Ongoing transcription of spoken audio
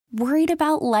Worried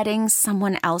about letting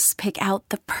someone else pick out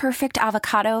the perfect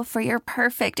avocado for your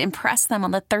perfect impress them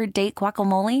on the third date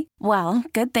guacamole? Well,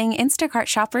 good thing Instacart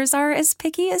shoppers are as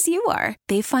picky as you are.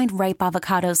 They find ripe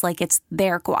avocados like it's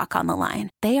their guac on the line.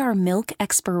 They are milk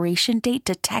expiration date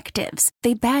detectives.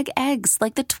 They bag eggs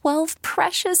like the 12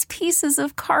 precious pieces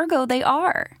of cargo they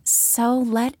are. So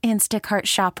let Instacart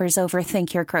shoppers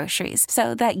overthink your groceries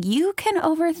so that you can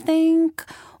overthink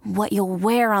what you'll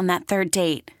wear on that third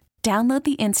date. Download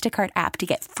the Instacart app to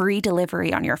get free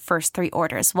delivery on your first 3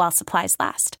 orders while supplies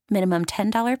last. Minimum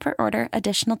 $10 per order.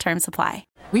 Additional terms apply.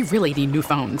 We really need new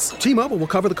phones. T-Mobile will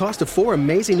cover the cost of 4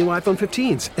 amazing new iPhone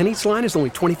 15s, and each line is only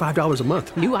 $25 a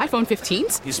month. New iPhone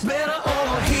 15s? It's better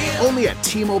over here. Only at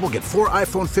T-Mobile, get 4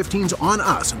 iPhone 15s on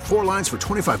us and 4 lines for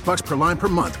 $25 per line per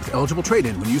month with eligible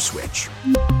trade-in when you switch.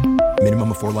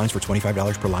 Minimum of 4 lines for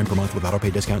 $25 per line per month with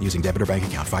autopay discount using debit or bank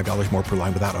account. $5 more per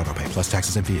line without autopay, plus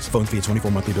taxes and fees. Phone fee at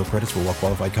 24 monthly bill credits for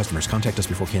well-qualified customers. Contact us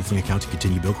before canceling account to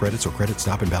continue bill credits or credit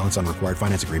stop and balance on required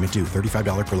finance agreement due.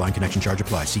 $35 per line connection charge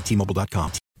applies. See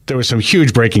T-Mobile.com. There was some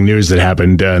huge breaking news that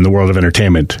happened in the world of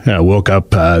entertainment. I woke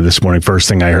up this morning, first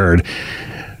thing I heard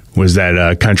was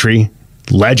that country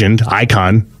legend,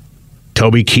 icon,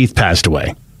 Toby Keith passed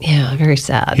away. Yeah, very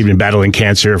sad. He'd been battling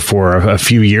cancer for a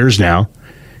few years now,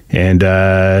 and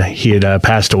he had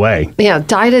passed away. Yeah,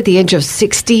 died at the age of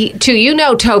 62. You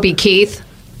know Toby Keith.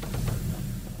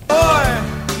 Boy,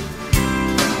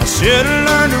 I should have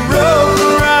learned to roll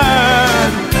ride.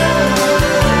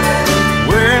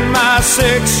 Wearing my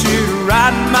 6-shooter,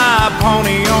 riding my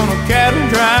pony on a cattle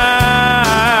drive.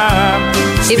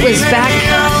 It was back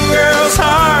young girls'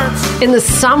 hearts in the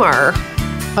summer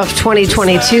of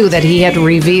 2022 that he had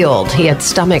revealed he had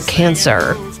stomach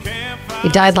cancer. He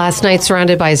died last night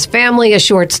surrounded by his family. A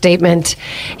short statement.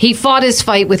 He fought his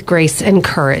fight with grace and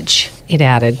courage, it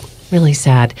added. Really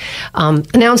sad.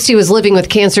 Announced he was living with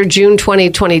cancer June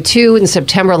 2022. In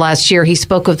September last year, he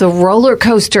spoke of the roller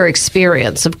coaster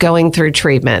experience of going through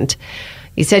treatment.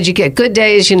 He said you get good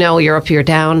days, you're up, you're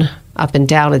down, up and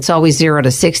down. It's always 0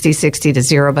 to 60, 60 to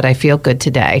 0, but I feel good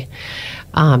today.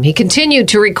 He continued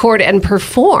to record and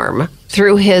perform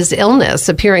through his illness,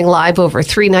 appearing live over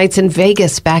 3 nights in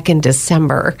Vegas back in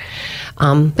December.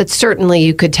 But certainly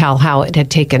you could tell how it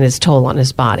had taken its toll on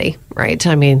his body, right?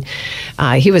 I mean,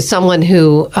 he was someone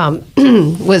who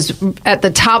was at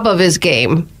the top of his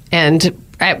game. And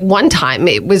at one time,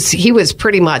 he was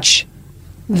pretty much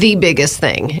the biggest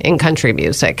thing in country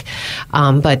music.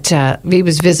 But he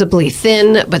was visibly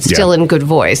thin, but still in good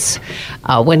voice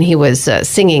when he was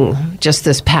singing just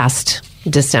this past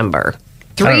December.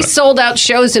 3 sold-out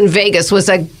shows in Vegas was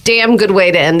a damn good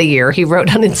way to end the year, he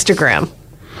wrote on Instagram.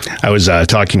 I was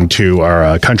talking to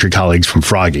our country colleagues from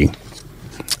Froggy,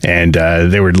 and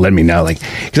they were letting me know,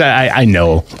 because I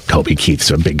know Toby Keith's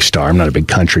a big star. I'm not a big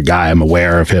country guy. I'm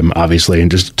aware of him, obviously,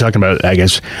 and just talking about, I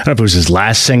guess, I don't know if it was his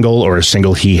last single or a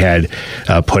single he had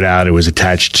put out. It was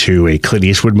attached to a Clint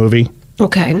Eastwood movie.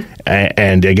 Okay.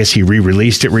 And I guess he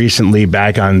re-released it recently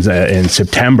back on in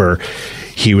September.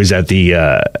 He was at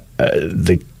the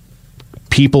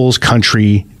People's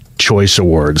Country Choice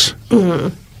Awards.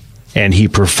 Mm-hmm. And he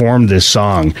performed this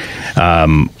song.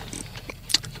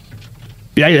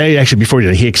 Actually, before he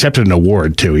did, he accepted an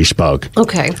award, too. He spoke.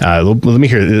 Okay. Let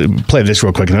me play this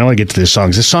real quick, and then I want to get to this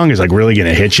song. This song is really going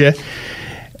to hit you.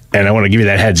 And I want to give you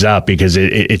that heads up because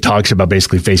it talks about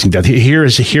basically facing death. Here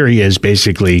he is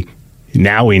basically,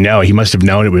 now we know. He must have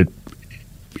known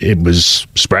it was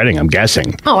spreading, I'm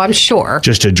guessing. Oh, I'm sure.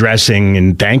 Just addressing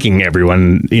and thanking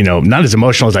everyone, not as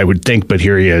emotional as I would think, but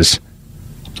here he is.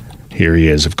 Here he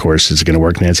is, of course. Is it going to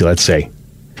work, Nancy? Let's see.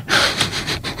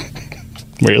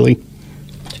 Really?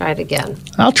 Try it again.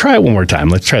 I'll try it one more time.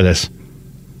 Let's try this.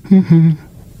 I'm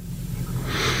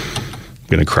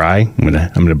going to cry. I'm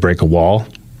going to break a wall.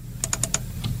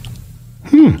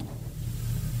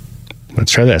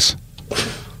 Let's try this.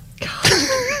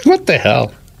 What the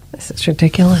hell? This is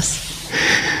ridiculous.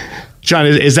 John,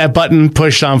 is that button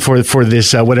pushed on for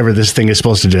this, whatever this thing is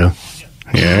supposed to do?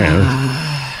 Yeah.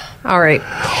 All right.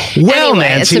 Well, anyway,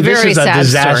 Nancy, it's a very this is a sad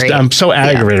disaster. Story. I'm so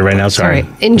aggravated right now. Sorry.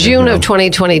 In June of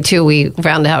 2022, we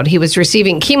found out he was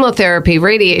receiving chemotherapy,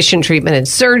 radiation treatment, and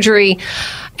surgery.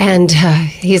 And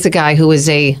he's a guy who was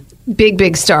a big,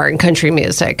 big star in country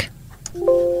music.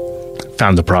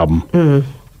 Found the problem.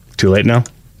 Too late now?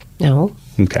 No.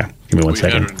 Okay. Give me 1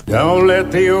 second. Don't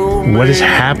let the old What is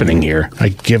happening here? I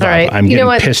give up. right. I'm getting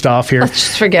pissed off here. Let's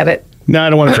just forget it. No, I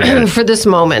don't want to forget it. For this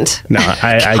moment. No,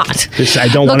 I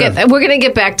don't want to. We're going to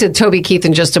get back to Toby Keith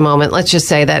in just a moment. Let's just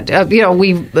say that,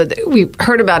 we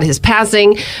heard about his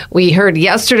passing. We heard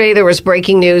yesterday there was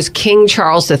breaking news. King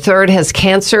Charles III has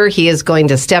cancer. He is going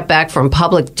to step back from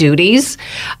public duties.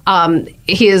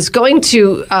 He is going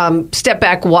to step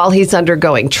back while he's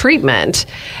undergoing treatment.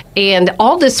 And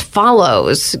all this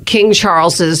follows King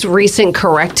Charles's recent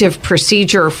corrective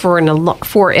procedure for an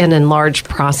enlarged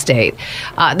prostate.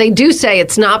 They do say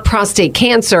it's not prostate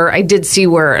cancer. I did see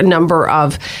where a number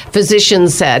of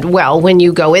physicians said, well, when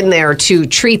you go in there to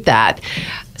treat that,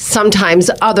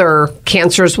 sometimes other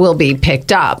cancers will be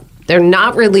picked up. They're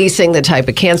not releasing the type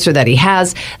of cancer that he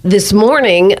has. This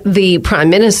morning, the prime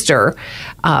minister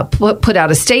put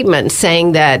out a statement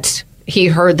saying that he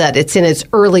heard that it's in its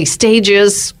early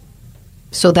stages.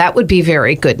 So that would be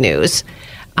very good news.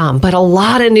 But a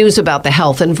lot of news about the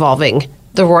health involving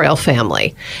the royal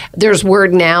family. There's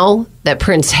word now that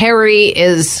Prince Harry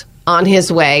is on his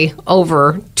way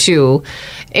over to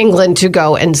England to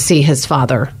go and see his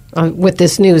father. With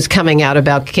this news coming out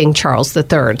about King Charles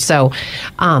III. So,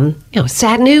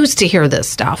 sad news to hear this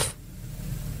stuff.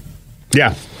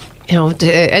 Yeah. And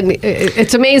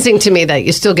it's amazing to me that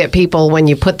you still get people when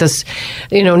you put this,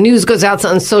 news goes out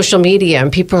on social media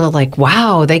and people are like,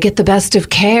 wow, they get the best of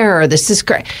care. This is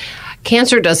great.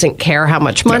 Cancer doesn't care how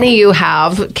much money you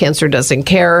have. Cancer doesn't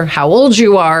care how old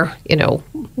you are,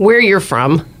 where you're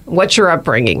from, what your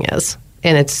upbringing is.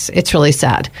 And it's really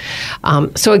sad.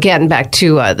 So again, back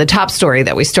to the top story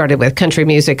that we started with. Country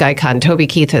music icon Toby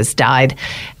Keith has died,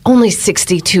 only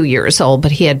 62 years old,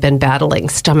 but he had been battling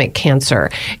stomach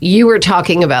cancer. You were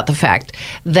talking about the fact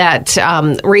that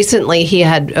recently he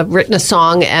had written a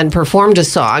song and performed a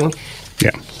song,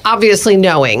 obviously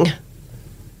knowing,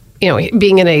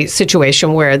 being in a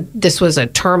situation where this was a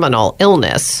terminal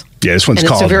illness. Yeah, this one's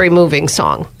called... it's a very moving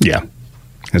song. Yeah,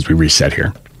 as we reset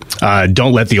here.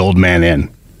 Don't Let the Old Man In.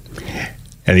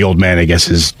 And the old man, I guess,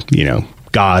 is,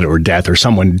 God or death or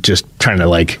someone just trying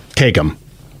to, take him,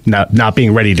 not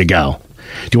being ready to go.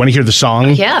 Do you want to hear the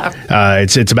song? Yeah.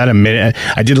 It's about a minute.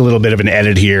 I did a little bit of an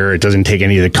edit here. It doesn't take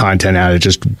any of the content out. It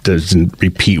just doesn't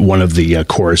repeat one of the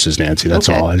choruses, Nancy. That's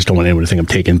all. I just don't want anyone to think I'm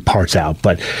taking parts out.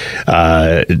 But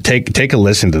take a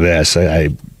listen to this.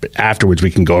 Afterwards, we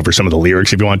can go over some of the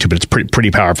lyrics if you want to, but it's pretty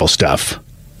powerful stuff.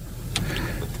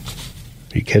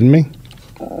 Are you kidding me?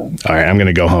 All right, I'm going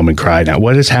to go home and cry now.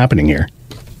 What is happening here?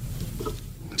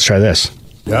 Let's try this.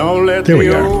 There we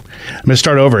go. I'm going to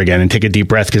start over again and take a deep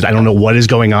breath because I don't know what is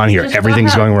going on here.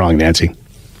 Everything's going wrong, Nancy.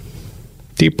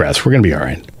 Deep breaths. We're going to be all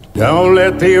right. Don't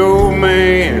let the old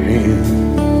man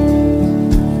in.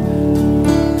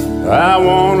 I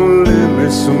want to live me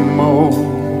some more.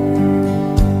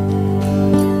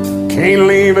 Can't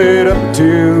leave it up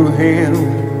to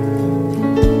him.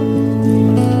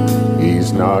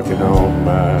 He's knocking on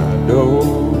my door.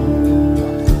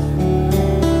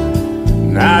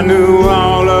 And I knew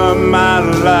all of my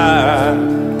life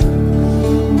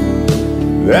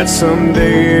that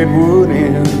someday it would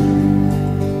end.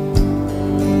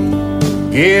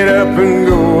 Get up and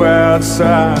go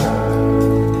outside.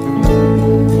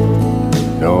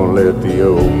 Don't let the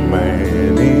old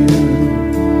man in.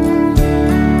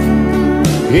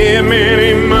 Yeah,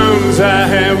 many months I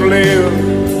have lived.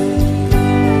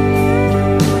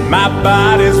 My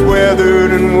body's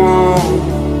weathered and worn.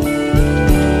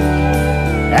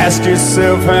 Ask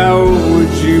yourself, how old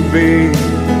would you be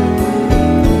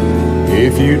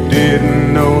if you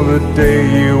didn't know the day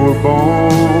you were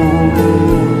born?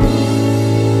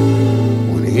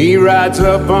 When he rides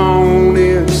up on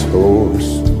his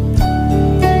horse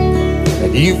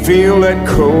and you feel that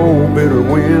cold, bitter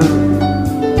wind,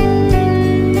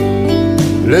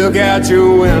 look out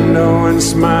your window and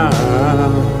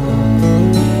smile.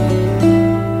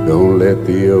 Don't let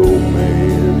the old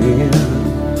man in.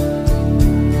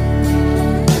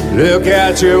 Look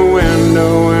out your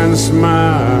window and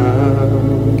smile,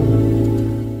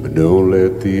 but don't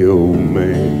let the old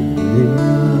man in.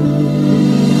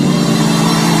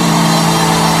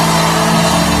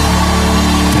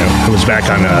 It was back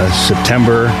on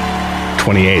September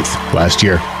 28th last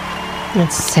year.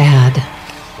 That's sad.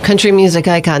 Country music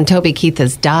icon Toby Keith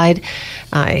has died.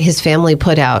 His family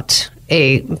put out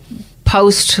a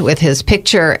post with his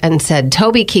picture and said,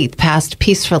 Toby Keith passed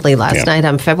peacefully last night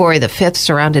on February the 5th,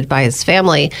 surrounded by his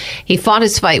family. He fought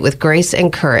his fight with grace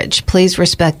and courage. Please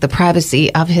respect the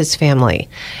privacy of his family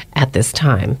at this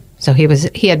time. So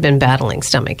he had been battling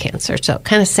stomach cancer. So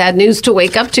kind of sad news to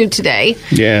wake up to today.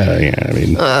 Yeah. I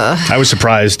mean, I was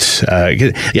surprised.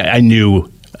 I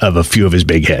knew of a few of his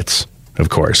big hits, of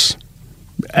course.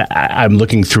 I'm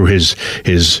looking through his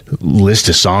list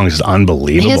of songs. It's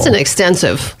unbelievable. He has an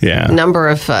extensive number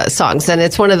of songs, and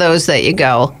it's one of those that you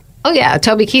go, oh yeah,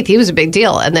 Toby Keith, he was a big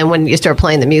deal. And then when you start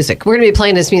playing the music, we're going to be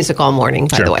playing his music all morning,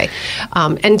 by the way.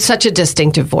 And such a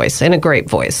distinctive voice, and a great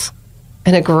voice,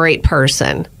 and a great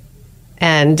person.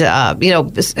 And,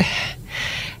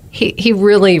 he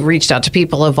really reached out to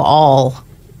people of all,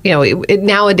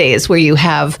 nowadays where you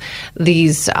have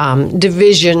these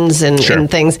divisions and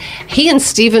things. He and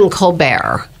Stephen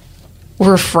Colbert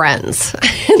were friends.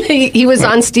 He was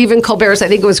on Stephen Colbert's, I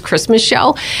think it was Christmas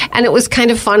show, and it was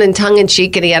kind of fun and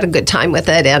tongue-in-cheek, and he had a good time with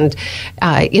it. And,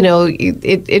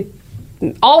 it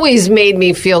always made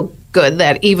me feel good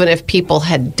that even if people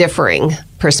had differing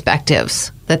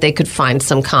perspectives, that they could find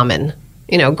some common,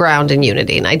 ground and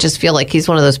unity. And I just feel like he's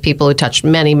one of those people who touched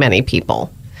many, many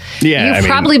people. Yeah, You've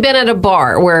probably been at a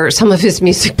bar where some of his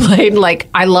music played, like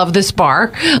I Love This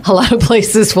Bar. A lot of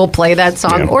places will play that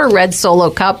song, or Red Solo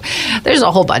Cup. There's a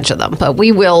whole bunch of them, but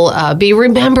we will be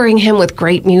remembering him with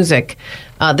great music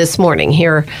this morning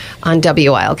here on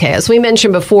WILK. As we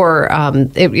mentioned before,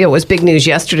 it was big news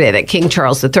yesterday that King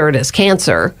Charles III has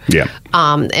cancer. Yeah.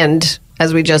 And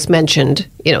as we just mentioned,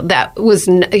 that was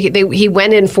he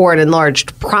went in for an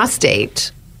enlarged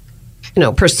prostate,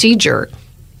 procedure.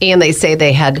 And they say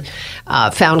they had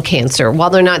found cancer.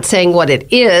 While they're not saying what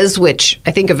it is, which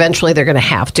I think eventually they're going to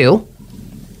have to,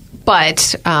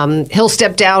 but he'll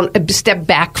step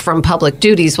back from public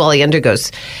duties while he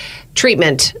undergoes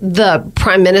treatment. The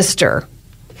Prime Minister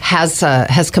has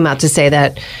come out to say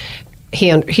that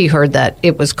he heard that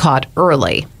it was caught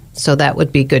early. So that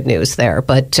would be good news there.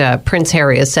 But Prince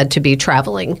Harry is said to be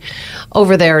traveling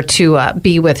over there to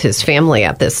be with his family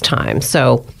at this time.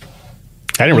 So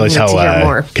I didn't realize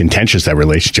how contentious that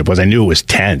relationship was. I knew it was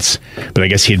tense, but I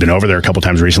guess he'd been over there a couple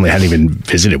times recently. Hadn't even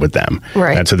visited with them.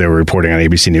 Right. That's what they were reporting on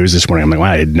ABC News this morning. I'm like,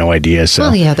 wow, I had no idea. So.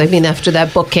 Well, yeah. I mean, after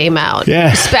that book came out,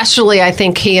 especially I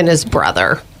think he and his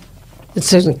brother.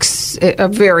 It's a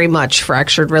very much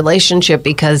fractured relationship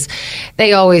because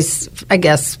they always, I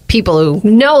guess, people who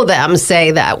know them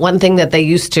say that one thing that they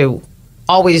used to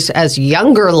always, as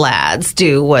younger lads,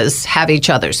 do was have each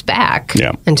other's back.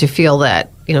 Yeah. And to feel that,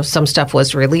 some stuff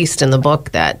was released in the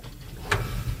book that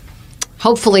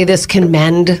hopefully this can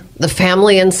mend the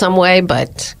family in some way,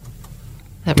 but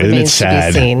that remains to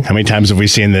be seen. How many times have we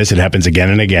seen this? It happens again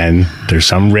and again. There's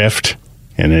some rift,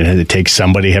 and it takes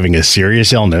somebody having a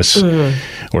serious illness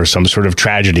or some sort of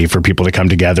tragedy for people to come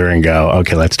together and go,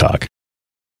 okay, let's talk.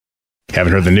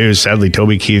 Haven't heard the news. Sadly,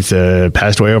 Toby Keith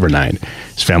passed away overnight.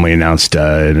 His family announced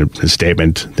in a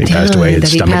statement they passed away with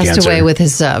stomach cancer. He passed away with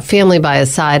his family by his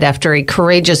side after a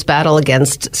courageous battle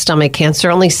against stomach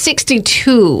cancer. Only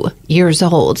 62 years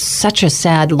old. Such a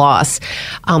sad loss.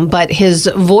 But his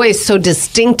voice, so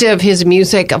distinctive, his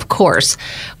music, of course,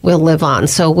 will live on.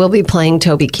 So we'll be playing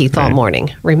Toby Keith all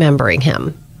morning, remembering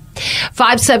him.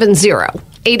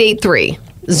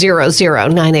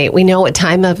 570-883-0098. We know what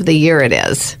time of the year it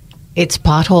is. It's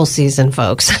pothole season,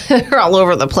 folks. They're all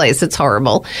over the place. It's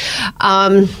horrible.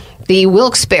 The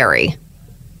Wilkes-Barre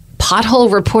pothole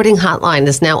reporting hotline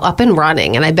is now up and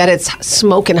running, and I bet it's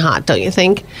smoking hot, don't you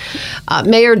think?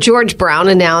 Mayor George Brown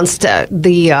announced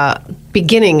the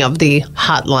beginning of the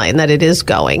hotline, that it is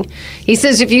going. He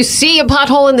says if you see a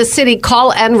pothole in the city,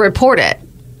 call and report it.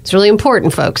 It's really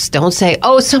important, folks. Don't say,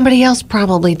 oh, somebody else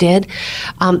probably did.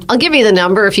 I'll give you the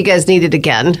number if you guys need it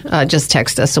again. Just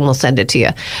text us and we'll send it to you.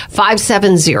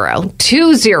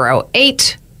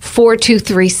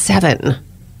 570-208-4237.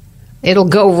 It'll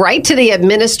go right to the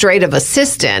administrative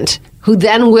assistant, who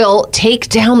then will take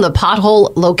down the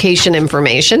pothole location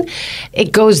information.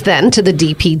 It goes then to the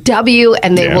DPW,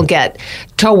 and they will get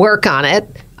to work on it.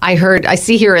 I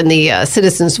see here in the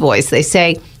Citizen's Voice, they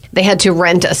say they had to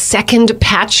rent a second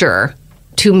patcher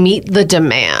to meet the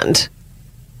demand.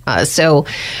 So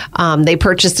they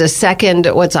purchased a second,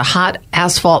 a hot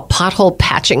asphalt pothole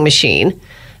patching machine,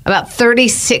 about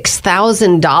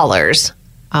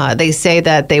 $36,000. They say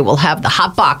that they will have the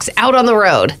hot box out on the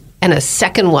road and a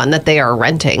second one that they are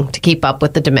renting to keep up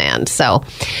with the demand. So,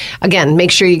 again, make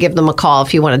sure you give them a call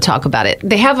if you want to talk about it.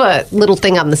 They have a little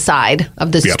thing on the side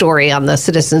of the story on the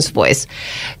Citizen's Voice.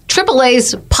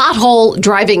 AAA's pothole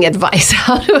driving advice.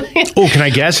 Oh, can I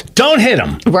guess? Don't hit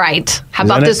them. Right. How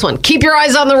about this one? Keep your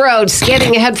eyes on the road,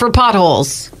 scanning ahead for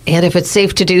potholes. And if it's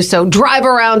safe to do so, drive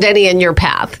around any in your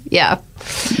path. Yeah.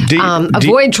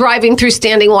 Avoid driving through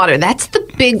standing water. That's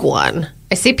the big one.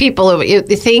 I see people who you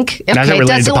think, okay, Not that it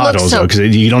related to doesn't look potholes, so... though,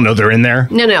 because you don't know they're in there.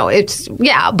 No, it's,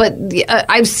 but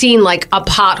I've seen like a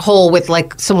pothole with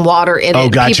like some water in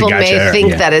it. Gotcha, People may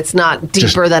think that it's not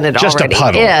deeper than it just already a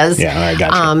puddle. is. Yeah, I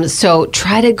gotcha. So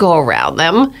try to go around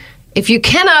them. If you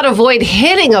cannot avoid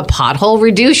hitting a pothole,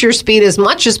 reduce your speed as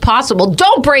much as possible.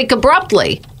 Don't brake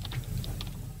abruptly,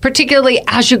 particularly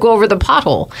as you go over the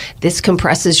pothole. This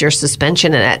compresses your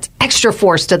suspension and adds extra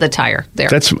force to the tire.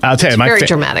 I'll tell you, very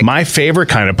dramatic. My favorite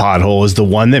kind of pothole is the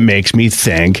one that makes me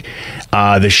think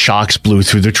the shocks blew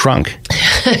through the trunk.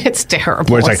 It's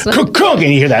terrible. Where it's like, kunk,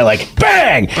 and you hear that like,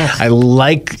 bang! I don't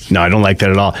like that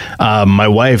at all. My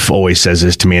wife always says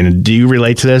this to me, and do you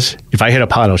relate to this? If I hit a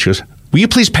pothole, she goes, will you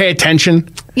please pay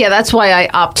attention? Yeah, that's why I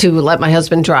opt to let my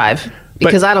husband drive,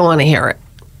 because I don't want to hear it.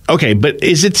 Okay, but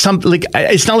is it something like,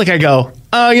 it's not like I go,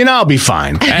 oh, I'll be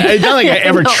fine. It's not like I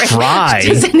ever try.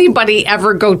 Does anybody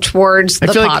ever go towards the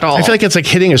pothole? I feel like it's like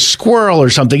hitting a squirrel or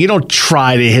something. You don't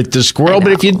try to hit the squirrel,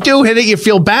 but if you do hit it, you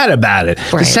feel bad about it.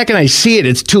 Right. The second I see it,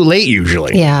 it's too late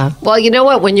usually. Yeah. Well, you know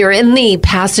what? When you're in the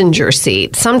passenger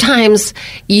seat, sometimes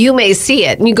you may see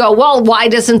it and you go, well, why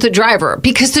doesn't the driver?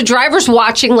 Because the driver's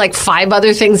watching like 5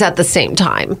 other things at the same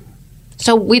time.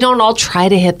 So we don't all try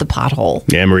to hit the pothole.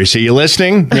 Yeah, Marisa, you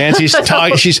listening? Nancy's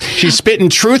talking. She's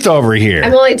spitting truth over here.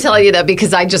 I'm only telling you that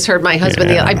because I just heard my husband.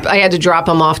 Yeah. I had to drop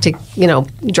him off to, I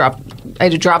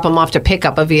had to drop him off to pick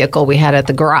up a vehicle we had at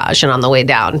the garage, and on the way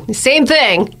down, same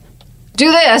thing.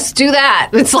 Do this, do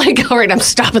that. It's like, all right, I'm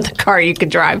stopping the car. You can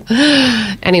drive.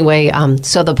 Anyway,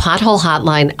 so the pothole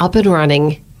hotline up and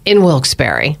running in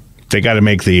Wilkes-Barre. They got to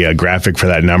make the graphic for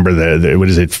that number. What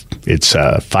is it? It's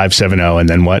 570, and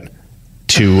then what?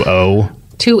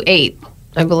 28,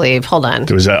 I believe. Hold on.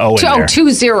 There was an O in there.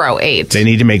 208. They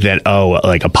need to make that O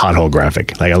like a pothole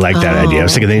graphic. Like I like that idea. I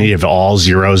was thinking they need to have all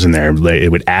zeros in there.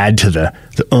 It would add to the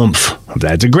oomph of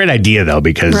that. It's a great idea though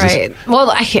because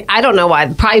well, I don't know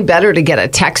why. Probably better to get a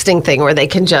texting thing where they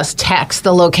can just text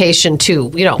the location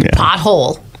to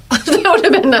pothole. That would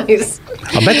have been nice.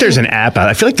 I'll bet there's an app out.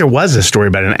 I feel like there was a story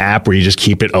about an app where you just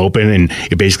keep it open and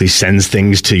it basically sends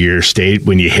things to your state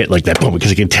when you hit like that boom,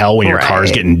 because it can tell when your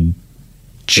car's getting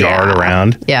jarred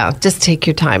around. Yeah, just take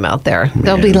your time out there.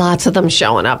 There'll be lots of them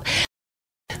showing up.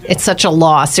 It's such a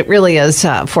loss. It really is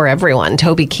for everyone.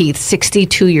 Toby Keith,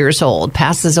 62 years old,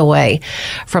 passes away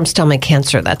from stomach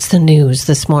cancer. That's the news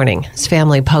this morning. His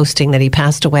family posting that he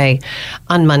passed away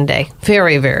on Monday.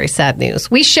 Very, very sad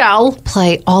news. We shall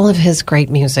play all of his great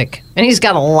music. And he's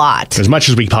got a lot. As much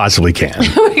as we possibly can.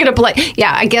 We're going to play.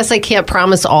 Yeah, I guess I can't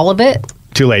promise all of it.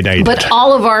 Too late now. But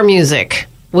all of our music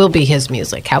will be his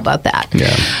music. How about that?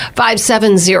 Yeah.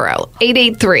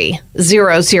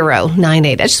 570-883-0098.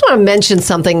 I just want to mention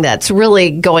something that's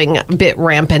really going a bit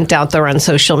rampant out there on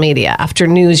social media after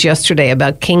news yesterday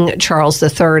about King Charles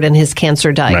III and his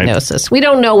cancer diagnosis. Right. We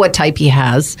don't know what type he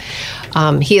has.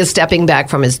 He is stepping back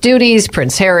from his duties.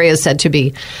 Prince Harry is said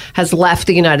to has left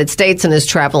the United States and is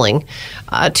traveling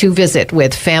to visit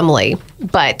with family.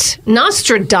 But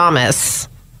Nostradamus,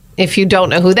 if you don't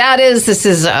know who that is, this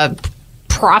is a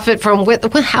prophet from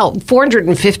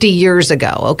 450 years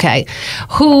ago, okay,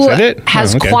 who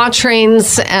has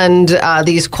quatrains, and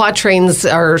these quatrains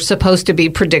are supposed to be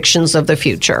predictions of the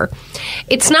future.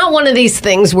 It's not one of these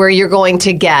things where you're going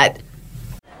to get...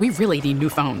 We really need new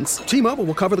phones. T-Mobile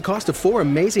will cover the cost of 4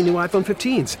 amazing new iPhone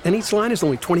 15s, and each line is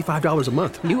only $25 a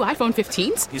month. New iPhone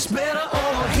 15s? It's better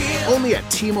over here. Only at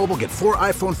T-Mobile, get 4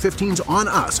 iPhone 15s on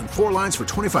us and 4 lines for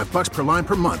 $25 per line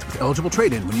per month with eligible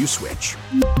trade-in when you switch.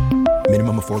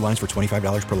 Minimum of 4 lines for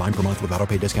 $25 per line per month with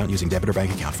autopay discount using debit or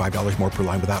bank account. $5 more per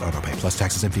line without autopay, plus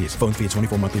taxes and fees. Phone fee at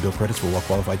 24 monthly bill credits for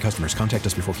well-qualified customers. Contact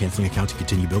us before canceling account to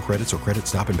continue bill credits or credit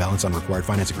stop and balance on required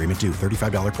finance agreement due.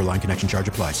 $35 per line connection charge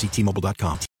applies. See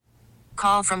T-Mobile.com.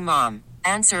 Call from mom.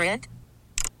 Answer it.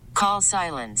 Call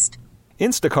silenced.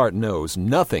 Instacart knows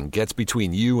nothing gets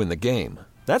between you and the game.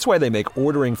 That's why they make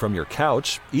ordering from your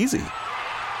couch easy.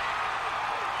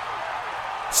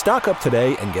 Stock up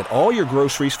today and get all your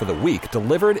groceries for the week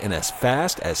delivered in as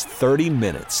fast as 30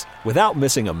 minutes without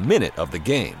missing a minute of the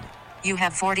game. You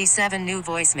have 47 new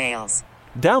voicemails.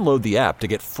 Download the app to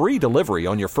get free delivery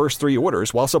on your first 3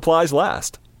 orders while supplies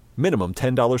last. Minimum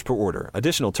 $10 per order.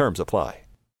 Additional terms apply.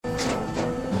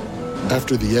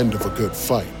 After the end of a good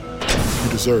fight, you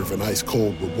deserve an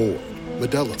ice-cold reward.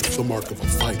 Modelo is the mark of a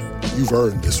fighter. You've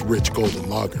earned this rich golden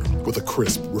lager with a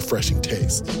crisp, refreshing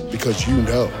taste. Because you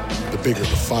know, the bigger the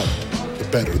fight, the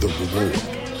better the reward.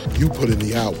 You put in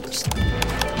the hours,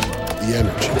 the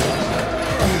energy,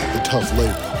 the tough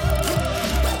labor.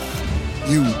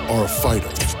 You are a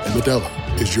fighter, and Modelo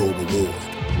is your reward.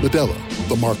 Modelo,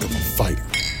 the mark of a fighter.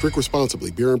 Drink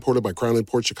responsibly. Beer imported by Crown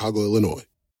Imports, Chicago, Illinois.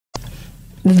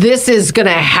 This is going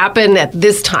to happen at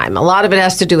this time. A lot of it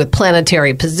has to do with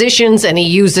planetary positions, and he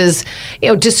uses,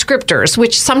 descriptors,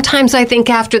 which sometimes I think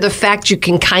after the fact you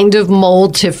can kind of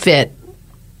mold to fit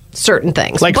certain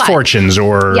things. Like fortunes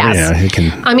or, yes.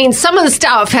 I mean, some of the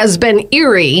stuff has been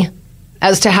eerie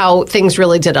as to how things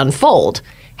really did unfold.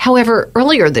 However,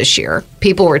 earlier this year,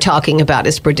 people were talking about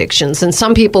his predictions, and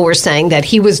some people were saying that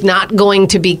he was not going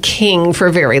to be king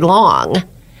for very long,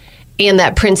 and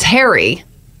that Prince Harry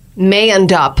may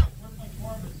end up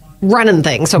running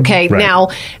things, okay? Right. Now,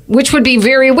 which would be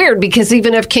very weird, because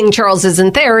even if King Charles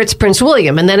isn't there, it's Prince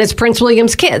William, and then it's Prince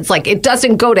William's kids. Like, it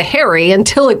doesn't go to Harry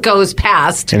until it goes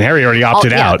past. And Harry already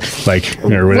opted out, or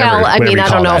whatever. Well, I mean, I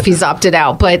don't know that. if he's opted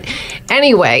out, but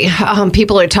anyway,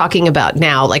 people are talking about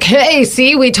now, like, hey,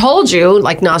 see, we told you,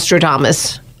 like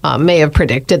Nostradamus may have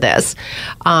predicted this.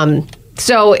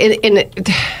 So in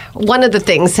one of the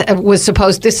things was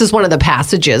this is one of the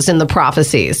passages in the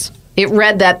prophecies. It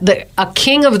read that a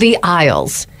king of the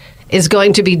Isles is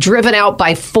going to be driven out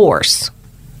by force.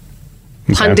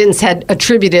 Okay. Pundits had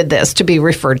attributed this to be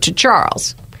referred to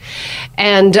Charles.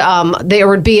 And there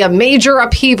would be a major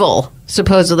upheaval,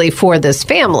 supposedly, for this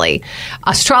family.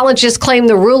 Astrologists claim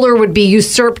the ruler would be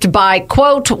usurped by,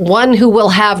 quote, one who will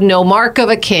have no mark of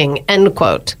a king, end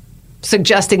quote,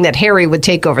 suggesting that Harry would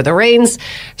take over the reins,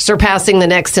 surpassing the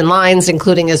next in lines,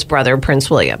 including his brother, Prince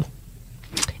William.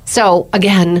 So,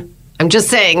 again, I'm just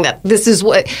saying that this is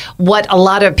what a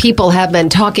lot of people have been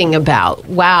talking about.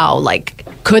 Wow, like,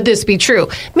 could this be true?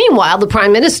 Meanwhile, the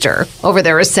Prime Minister over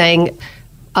there is saying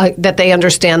that they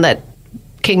understand that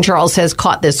King Charles has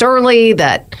caught this early,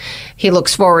 that he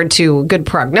looks forward to good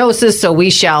prognosis, so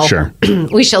we shall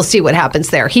we shall see what happens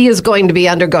there. He is going to be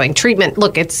undergoing treatment.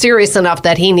 Look, it's serious enough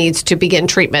that he needs to begin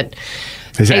treatment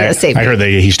ASAP. I heard that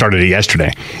he started it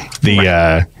yesterday.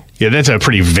 Yeah, that's a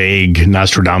pretty vague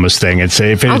Nostradamus thing. It's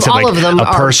if it's like a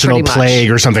personal plague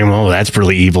or something, well, that's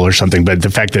really evil or something. But the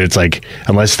fact that it's like,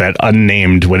 unless that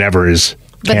unnamed whatever is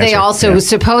But cancer. they also,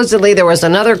 supposedly, there was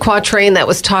another quatrain that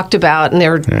was talked about, and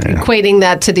they're equating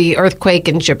that to the earthquake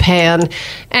in Japan.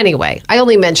 Anyway, I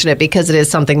only mention it because it is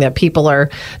something that people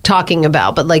are talking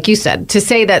about. But like you said, to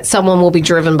say that someone will be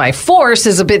driven by force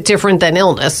is a bit different than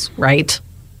illness, right?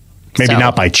 Maybe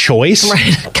not by choice.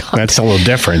 Right. That's a little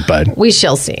different, but we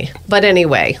shall see. But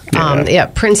anyway,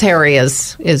 Prince Harry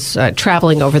is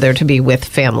traveling over there to be with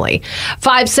family.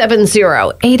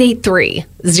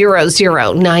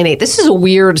 570-883-0098. This is a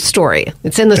weird story.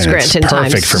 It's in the Scranton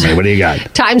Times. Perfect for me. What do you got?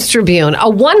 Times Tribune. A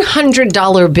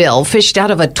 $100 bill fished out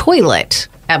of a toilet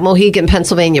at Mohegan,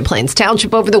 Pennsylvania Plains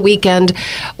Township over the weekend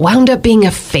wound up being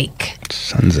a fake.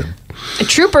 Sons of...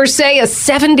 Troopers say a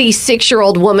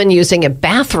 76-year-old woman using a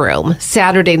bathroom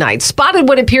Saturday night spotted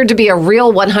what appeared to be a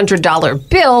real $100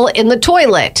 bill in the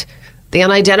toilet. The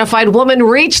unidentified woman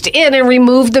reached in and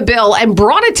removed the bill and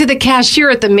brought it to the cashier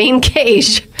at the main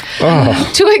cage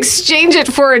to exchange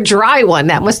it for a dry one.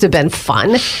 That must have been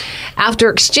fun. After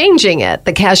exchanging it,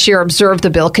 the cashier observed the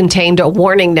bill contained a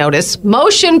warning notice,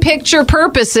 motion picture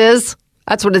purposes.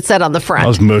 That's what it said on the front. That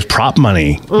was most prop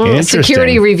money.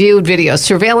 Security reviewed video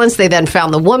surveillance. They then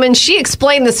found the woman. She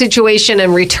explained the situation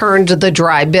and returned the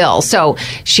dry bill. So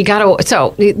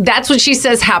so that's what she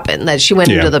says happened, that she went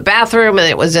into the bathroom and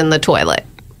it was in the toilet.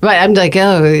 But I'm like,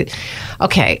 oh,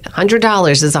 okay,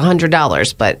 $100 is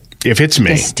 $100, but if it's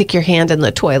me, just stick your hand in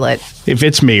the toilet. If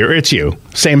it's me or it's you,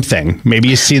 same thing. Maybe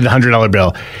you see the $100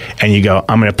 bill and you go,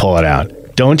 I'm going to pull it out.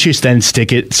 Don't you then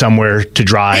stick it somewhere to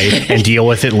dry and deal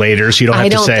with it later, so you don't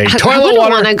have to say toilet water? I wouldn't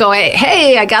want to go,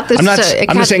 hey, I got this. I'm not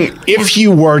saying if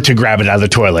you were to grab it out of the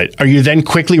toilet, are you then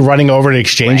quickly running over to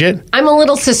exchange it? I'm a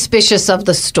little suspicious of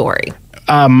the story.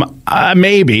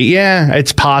 Maybe, yeah,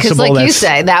 it's possible. Because like you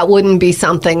say, that wouldn't be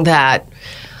something that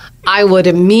I would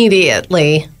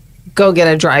immediately go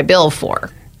get a dry bill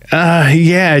for.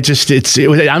 I'm just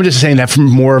saying that from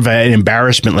more of an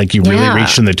embarrassment, like you really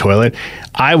reached in the toilet.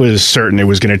 I was certain it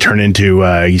was going to turn into,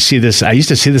 you see this, I used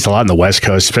to see this a lot in the West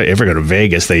Coast. If I ever go to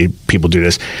Vegas, people do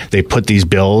this. They put these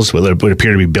bills, what would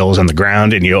appear to be bills on the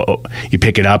ground, and you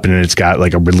pick it up and it's got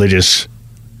like a religious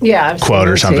quote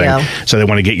or something. So they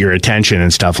want to get your attention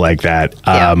and stuff like that.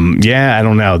 I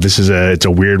don't know. It's a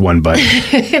weird one, but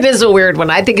it is a weird one.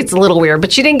 I think it's a little weird,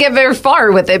 but she didn't get very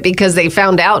far with it because they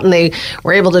found out and they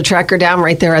were able to track her down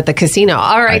right there at the casino.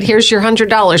 All right, here's your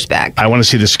 $100 back. I want to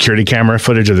see the security camera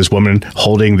footage of this woman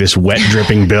holding this wet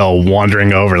dripping bill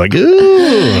wandering over like,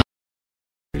 ooh.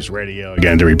 News Radio.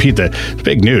 Again, to repeat the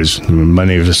big news,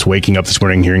 many of us waking up this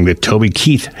morning hearing that Toby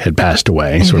Keith had passed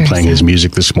away. So we're playing his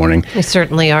music this morning. We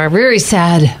certainly are. Very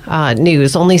sad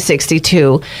news. Only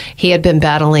 62. He had been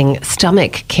battling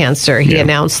stomach cancer. He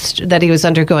announced that he was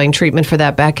undergoing treatment for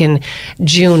that back in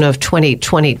June of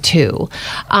 2022.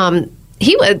 I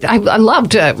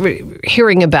loved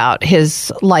hearing about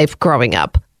his life growing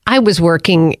up. I was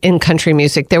working in country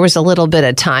music. There was a little bit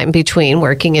of time between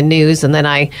working in news, and then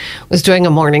I was doing a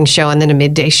morning show and then a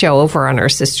midday show over on our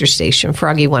sister station,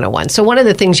 Froggy 101. So one of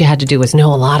the things you had to do was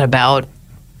know a lot about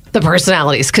the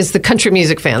personalities, because the country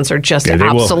music fans are just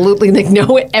absolutely, they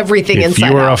know everything inside out.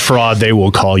 If you are a fraud, they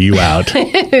will call you out.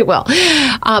 Well,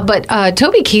 but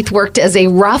Toby Keith worked as a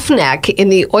roughneck in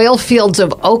the oil fields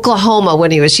of Oklahoma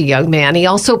when he was a young man. He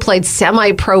also played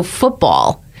semi-pro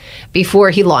football before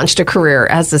he launched a career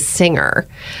as a singer.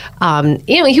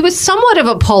 He was somewhat of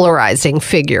a polarizing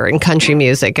figure in country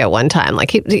music at one time.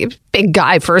 Like, he big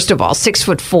guy, first of all,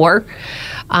 6'4".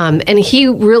 And he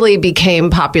really became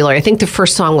popular. I think the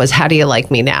first song was How Do You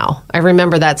Like Me Now? I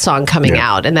remember that song coming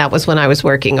out, and that was when I was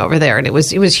working over there, and it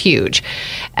was huge.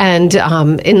 And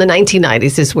in the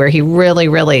 1990s is where he really,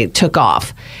 really took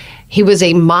off. He was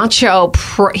a macho,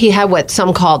 he had what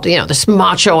some called, this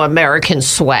macho American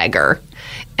swagger.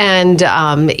 And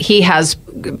he has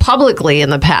publicly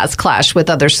in the past clashed with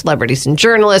other celebrities and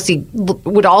journalists. He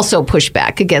would also push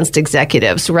back against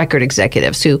record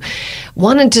executives who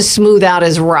wanted to smooth out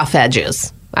his rough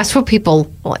edges. That's what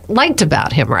people liked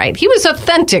about him, right? He was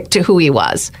authentic to who he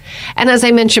was. And as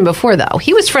I mentioned before, though,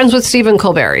 he was friends with Stephen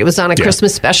Colbert. He was on a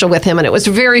Christmas special with him, and it was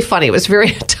very funny. It was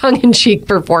very tongue-in-cheek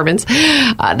performance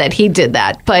that he did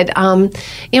that. But,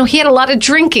 he had a lot of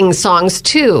drinking songs,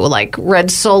 too, like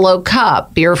Red Solo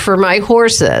Cup, Beer for My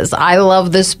Horses, I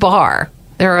Love This Bar.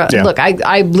 Look,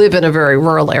 I live in a very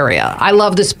rural area. I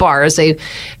Love This Bar is a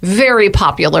very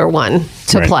popular one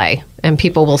to play, and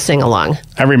people will sing along.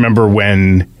 I remember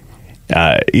when,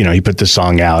 he put the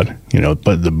song out,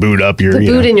 but the boot up your... The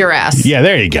boot in your ass. Yeah,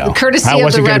 there you go. Courtesy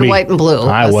of the red, white, and blue.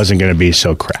 I wasn't going to be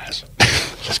so crass.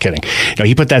 Just kidding.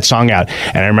 He put that song out,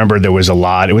 and I remember there was a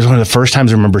lot. It was one of the first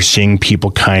times I remember seeing people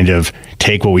kind of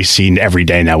take what we see every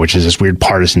day now, which is this weird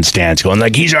partisan stance, going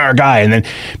like, he's our guy. And then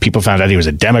people found out he was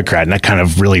a Democrat, and that kind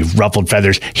of really ruffled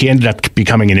feathers. He ended up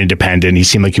becoming an independent. He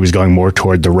seemed like he was going more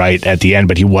toward the right at the end,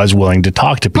 but he was willing to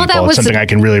talk to people. It's something I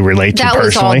can really relate to personally. That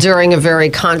was all during a very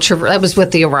that was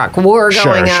with the Iraq War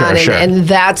going on, and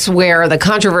that's where the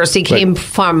controversy came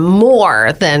from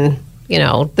more than...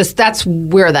 that's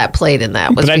where that played in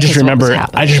that. But I just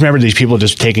remember these people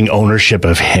just taking ownership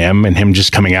of him and him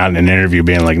just coming out in an interview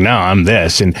being like, no, I'm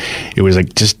this. And it was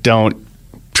like, just don't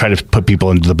try to put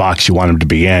people into the box you want them to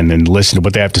be in, and listen to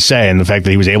what they have to say. And the fact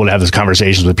that he was able to have those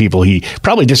conversations with people he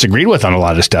probably disagreed with on a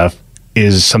lot of stuff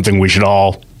is something we should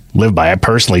all live by. I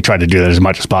personally try to do that as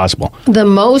much as possible. The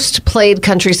most played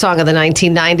country song of the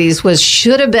 1990s was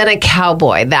Should Have Been a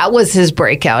Cowboy. That was his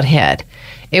breakout hit.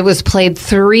 It was played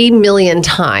 3 million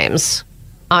times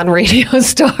on radio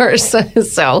stars.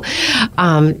 So,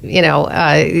 but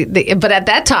at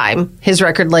that time, his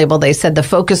record label, they said the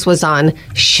focus was on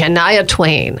Shania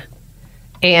Twain.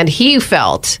 And he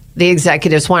felt the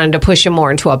executives wanted to push him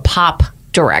more into a pop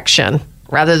direction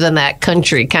rather than that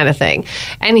country kind of thing.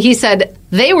 And he said,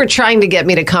 they were trying to get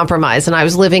me to compromise, and I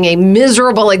was living a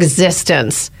miserable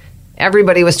existence.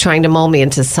 Everybody was trying to mold me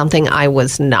into something I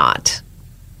was not.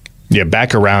 Yeah,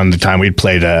 back around the time we'd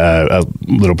played a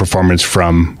little performance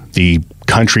from the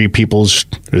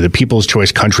People's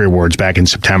Choice Country Awards back in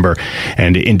September,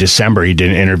 and in December he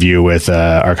did an interview with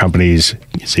our company's,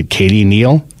 is it Katie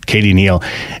Neal,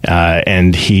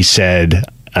 and he said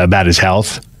about his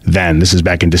health. Then, this is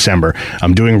back in December,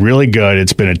 I'm doing really good.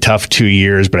 It's been a tough 2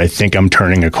 years, but I think I'm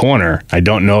turning a corner. I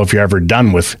don't know if you're ever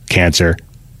done with cancer,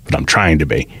 but I'm trying to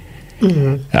be.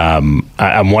 Mm-hmm.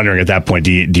 I'm wondering at that point,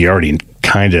 do you already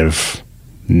kind of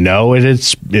know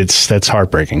that's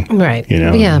heartbreaking, right?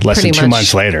 Less than 2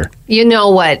 months later, you know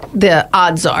what the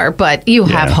odds are, but you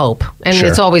have hope, and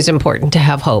it's always important to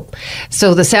have hope.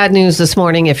 So the sad news this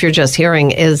morning, if you're just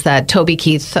hearing, is that Toby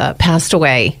Keith passed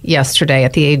away yesterday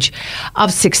at the age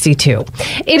of 62.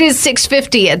 It is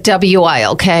 6:50 at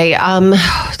WILK.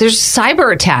 There's a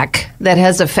cyber attack that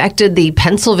has affected the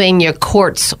Pennsylvania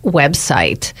courts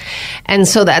website, and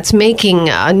so that's making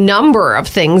a number of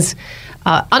things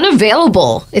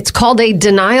unavailable. It's called a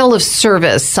denial of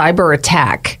service cyber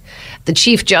attack. The The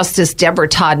Chief Justice Deborah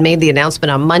Todd made the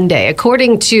announcement on Monday.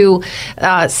 According to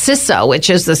CISA, which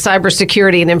is the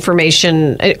Cybersecurity and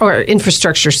Information or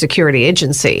Infrastructure Security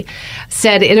Agency,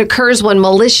 said it occurs when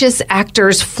malicious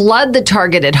actors flood the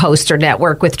targeted host or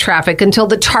network with traffic until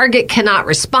the target cannot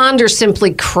respond or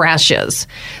simply crashes.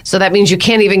 So that means you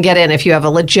can't even get in if you have a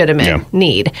legitimate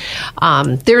need.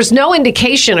 There's no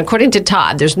indication, according to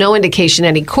Todd, there's no indication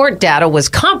any court data was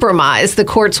compromised. The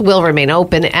courts will remain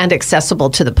open and accessible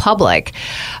to the public.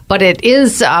 But it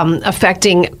is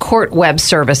affecting court web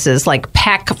services like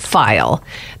PACFile.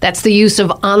 That's the use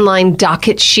of online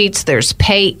docket sheets. There's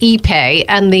ePay,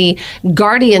 and the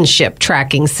guardianship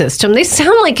tracking system. They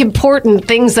sound like important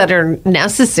things that are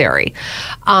necessary.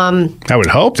 I would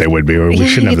hope they would be, or we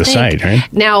shouldn't have the site, right?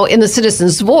 Now, in the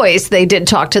Citizen's Voice, they did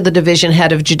talk to the division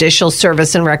head of Judicial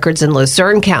Service and Records in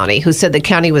Luzerne County, who said the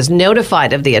county was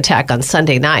notified of the attack on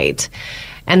Sunday night.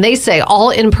 And they say all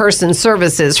in-person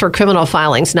services for criminal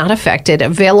filings not affected,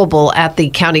 available at the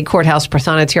county courthouse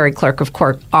prothonotary clerk of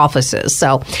court offices.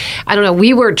 So, I don't know,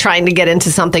 we were trying to get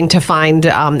into something to find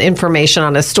information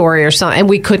on a story or something, and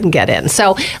we couldn't get in.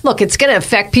 So, look, it's going to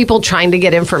affect people trying to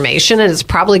get information, and it's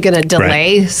probably going to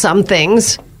delay some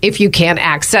things if you can't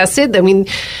access it. I mean,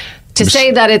 to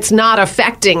say that it's not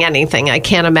affecting anything, I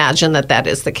can't imagine that that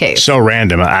is the case. So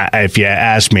random. If you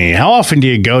ask me, how often do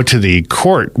you go to the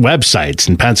court websites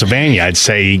in Pennsylvania? I'd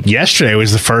say yesterday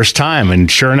was the first time. And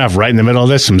sure enough, right in the middle of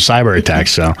this, some cyber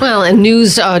attacks. So. Well, and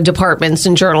news departments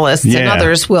and journalists and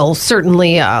others will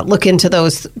certainly look into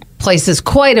those places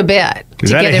quite a bit to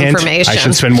get information. I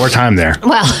should spend more time there.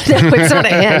 Well, it's not a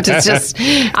hint. It's just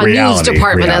a news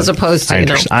department as opposed to,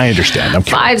 I understand. I'm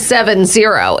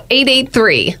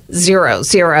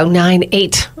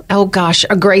 570-883-0098. Oh, gosh,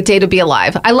 a great day to be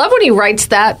alive. I love when he writes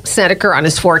that, Snedeker, on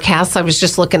his forecast. I was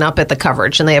just looking up at the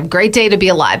coverage, and they have great day to be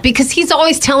alive, because he's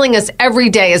always telling us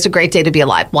every day is a great day to be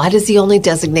alive. Why does he only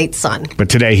designate sun? But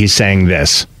today he's saying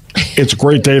this. It's a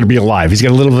great day to be alive. He's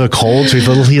got a little bit of cold, so he's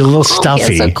a little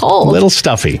stuffy. He has a cold. A little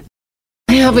stuffy.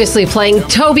 Obviously playing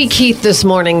Toby Keith this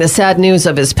morning. The sad news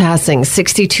of his passing.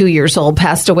 62 years old,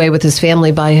 passed away with his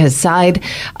family by his side.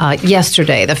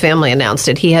 Yesterday, the family announced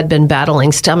it. He had been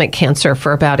battling stomach cancer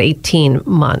for about 18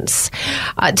 months.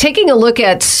 Taking a look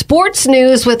at sports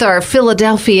news with our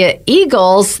Philadelphia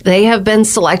Eagles, they have been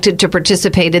selected to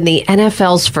participate in the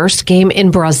NFL's first game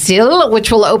in Brazil,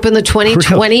 which will open the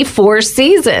 2024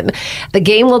 season. The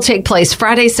game will take place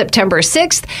Friday, September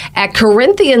 6th at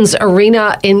Corinthians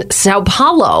Arena in Sao Paulo.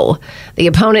 The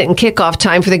opponent and kickoff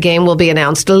time for the game will be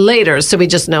announced later, so we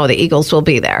just know the Eagles will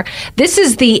be there. This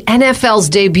is the NFL's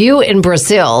debut in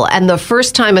Brazil, and the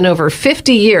first time in over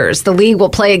 50 years the league will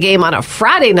play a game on a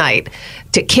Friday night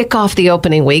to kick off the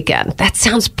opening weekend. That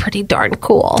sounds pretty darn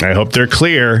cool. I hope they're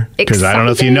clear, because I don't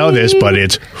know if you know this, but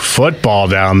it's football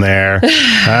down there.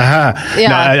 Yeah.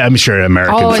 No, I'm sure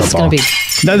American football. It's going to be...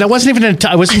 No, that wasn't even...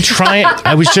 I wasn't trying.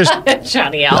 I was just...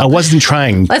 Johnny L. I wasn't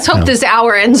trying. Let's hope this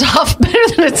hour ends off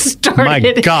better than it started. My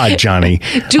God, Johnny.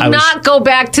 Do not go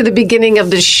back to the beginning of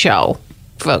the show,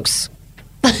 folks.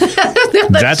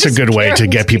 That's a good way to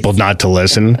get people not to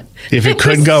listen. If it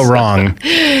could go wrong.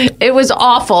 It was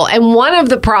awful. And one of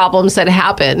the problems that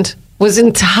happened was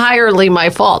entirely my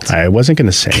fault. I wasn't going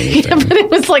to say anything. Yeah, but it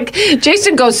was like,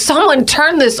 Jason goes, someone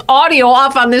turn this audio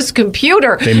off on this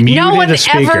computer. No one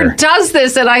ever does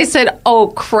this. And I said, oh,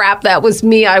 crap, that was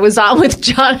me. I was on with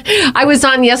John. I was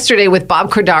on yesterday with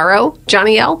Bob Cordaro,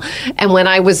 Johnny L. And when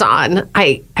I was on,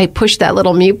 I pushed that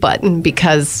little mute button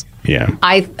because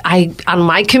I on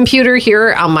my computer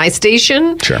here on my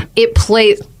station, it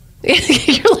played...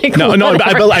 You're like, no,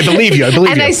 I believe you.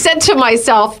 I said to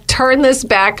myself, turn this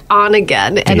back on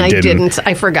again. And I didn't.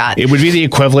 I forgot. It would be the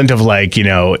equivalent of like,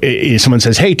 someone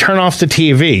says, hey, turn off the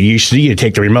TV. You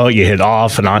take the remote, you hit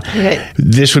off and on. Okay.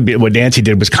 This would be what Nancy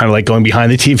did, was kind of like going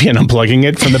behind the TV and unplugging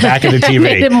it from the back of the TV. It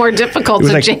made it more difficult.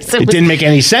 So Jason, it didn't make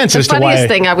any sense as to why. The funniest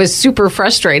thing, I was super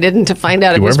frustrated, and to find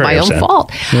out it was my own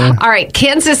fault. Yeah. All right.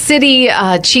 Kansas City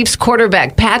Chiefs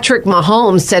quarterback Patrick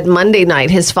Mahomes said Monday night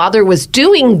his father was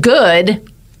doing good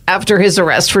after his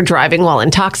arrest for driving while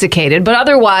intoxicated, but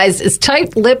otherwise is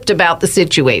tight-lipped about the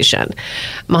situation.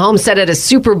 Mahomes said at a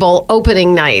Super Bowl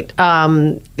opening night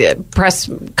press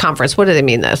conference, what do they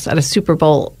mean this? At a Super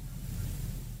Bowl,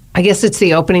 I guess it's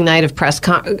the opening night of press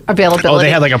availability. Oh, they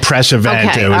had like a press event.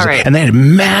 Okay, all right. And they had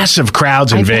massive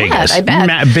crowds in Vegas. I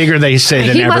bet. Bigger, they say,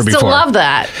 than ever before. He must have loved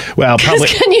that. Well, probably.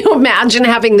 Can you imagine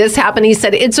having this happen? He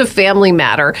said, it's a family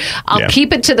matter. I'll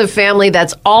keep it to the family.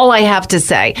 That's all I have to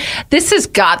say. This has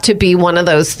got to be one of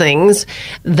those things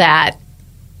that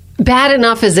bad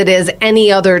enough as it is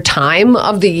any other time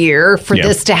of the year for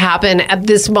this to happen at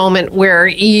this moment where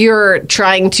you're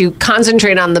trying to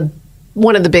concentrate on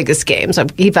one of the biggest games.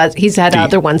 He's had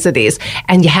other ones of these,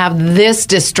 and you have this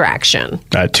distraction.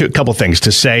 A couple things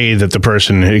to say that the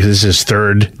person, this is his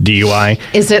third DUI.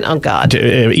 Is it? Oh, God.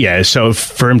 Yeah. So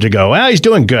for him to go, well, he's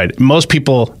doing good. Most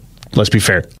people, let's be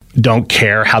fair, don't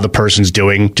care how the person's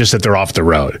doing, just that they're off the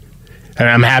road. And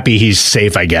I'm happy he's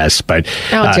safe, I guess. But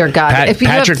oh, dear God. If you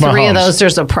Patrick have three Mahomes, of those,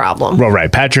 there's a problem. Well,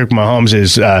 right. Patrick Mahomes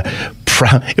is,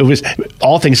 it was,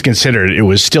 all things considered, it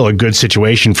was still a good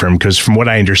situation for him because from what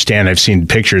I understand, I've seen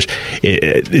pictures,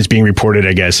 it's being reported,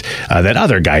 I guess, that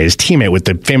other guy, his teammate with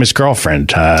the famous girlfriend,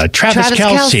 Travis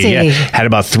Kelce, had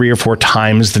about 3 or 4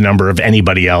 times the number of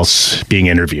anybody else being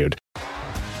interviewed.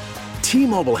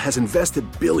 T-Mobile has invested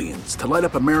billions to light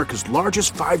up America's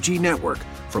largest 5G network,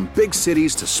 from big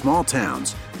cities to small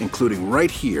towns, including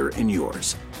right here in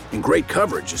yours. And great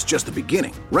coverage is just the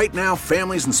beginning. Right now,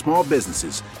 families and small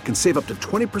businesses can save up to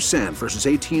 20% versus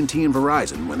AT&T and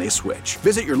Verizon when they switch.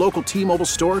 Visit your local T-Mobile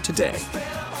store today.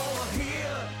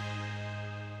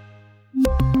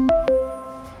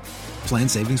 Plan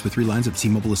savings with 3 lines of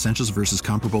T-Mobile Essentials versus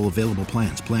comparable available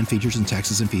plans. Plan features and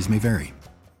taxes and fees may vary.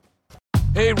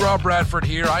 Hey, Rob Bradford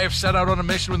here. I have set out on a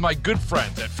mission with my good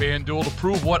friends at FanDuel to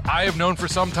prove what I have known for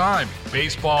some time.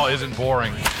 Baseball isn't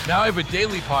boring. Now I have a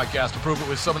daily podcast to prove it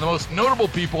with some of the most notable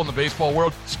people in the baseball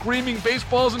world, screaming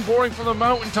baseball isn't boring from the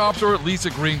mountaintops, or at least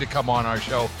agreeing to come on our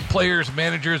show. Players,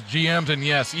 managers, GMs, and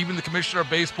yes, even the commissioner of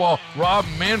baseball, Rob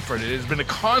Manfred. It has been a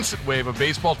constant wave of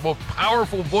baseball's most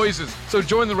powerful voices. So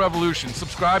join the revolution.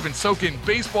 Subscribe and soak in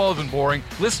Baseball Isn't Boring.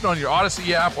 Listen on your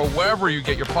Odyssey app or wherever you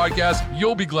get your podcasts.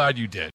 You'll be glad you did.